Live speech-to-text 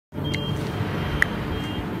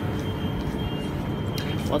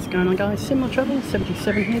What's going on, guys? Similar Travel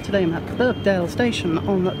 77 here. Today I'm at Birkdale station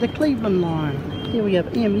on the Cleveland line. Here we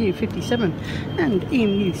have EMU 57 and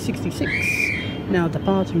EMU 66 now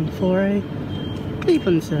departing for a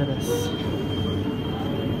Cleveland service.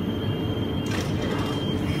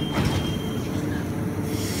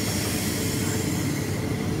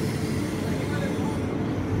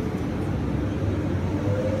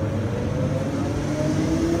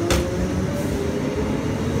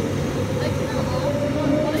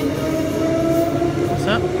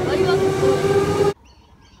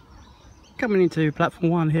 Coming into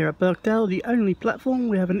platform 1 here at Birkdale, the only platform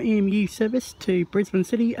we have an EMU service to Brisbane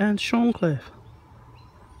City and Shorncliffe.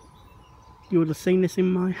 You would have seen this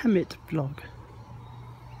in my Hammett vlog.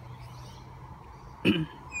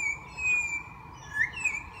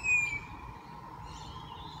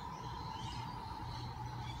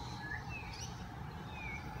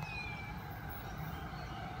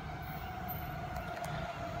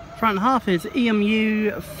 Front half is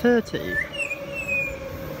EMU 30.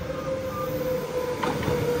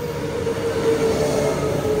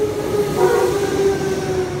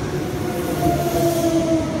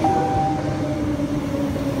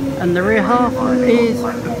 And the rear half is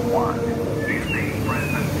the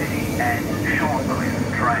Brisbane City and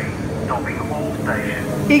Shorncliffe train, stopping all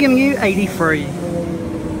stations. EMU 83.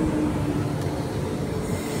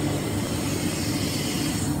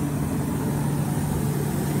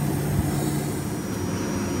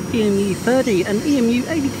 EMU 30 and EMU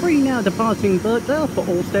 83 now departing Birkdale for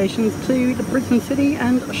all stations to the Brisbane City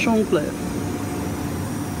and Shorncliffe.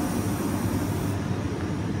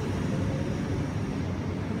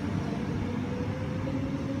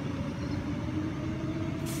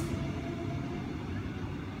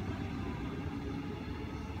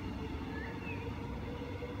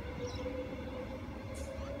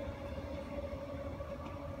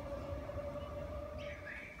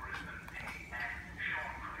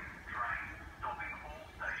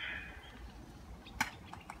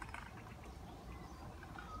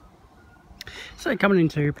 So coming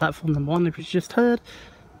into platform number 1, if you just heard,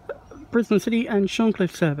 Brisbane City and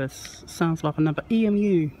Shorncliffe service. Sounds like another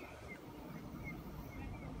EMU.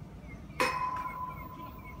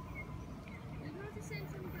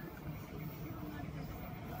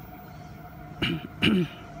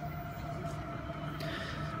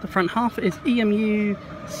 The front half is EMU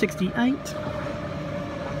 68.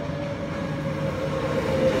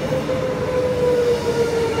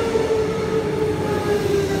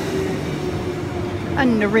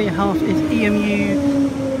 And the rear half is EMU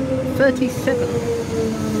 37.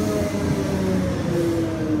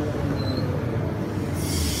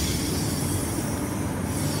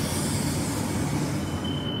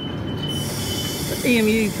 The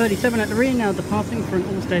EMU 37 at the rear now departing from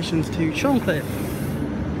all stations to Shorncliffe.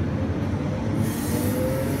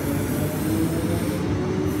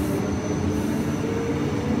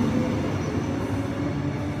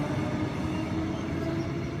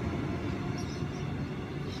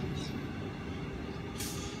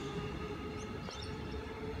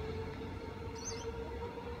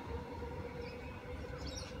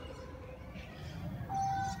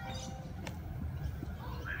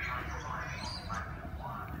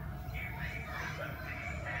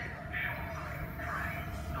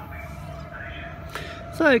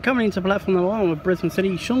 So coming into platform number 1 with Brisbane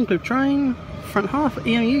City Shorncliffe train, front half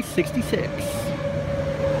EMU 66.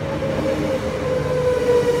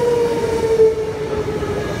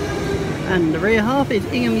 And the rear half is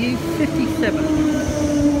EMU 57.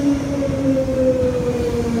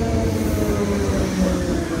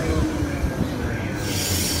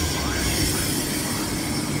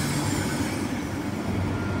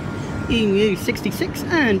 EMU 66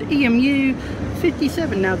 and EMU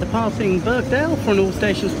 57 now departing Birkdale from all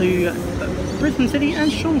stations to Brisbane City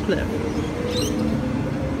and Shorncliffe.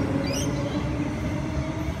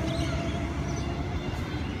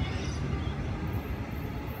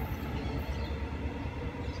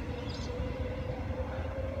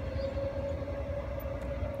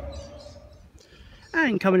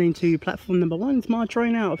 And coming into platform number 1 is my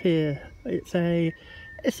train out of here. It's a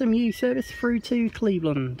SMU service through to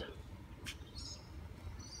Cleveland.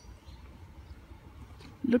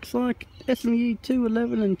 Looks like SMU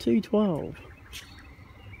 211 and 212.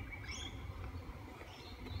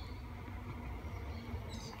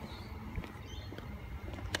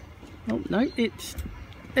 Oh no, it's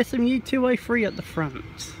SMU 203 at the front.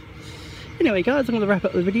 Anyway guys, I'm going to wrap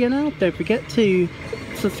up the video now. Don't forget to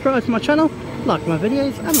subscribe to my channel, like my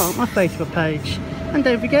videos and like my Facebook page. And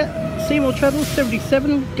don't forget, Seymour Travel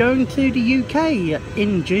 77 going to the UK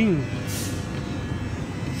in June.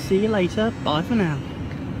 See you later, bye for now.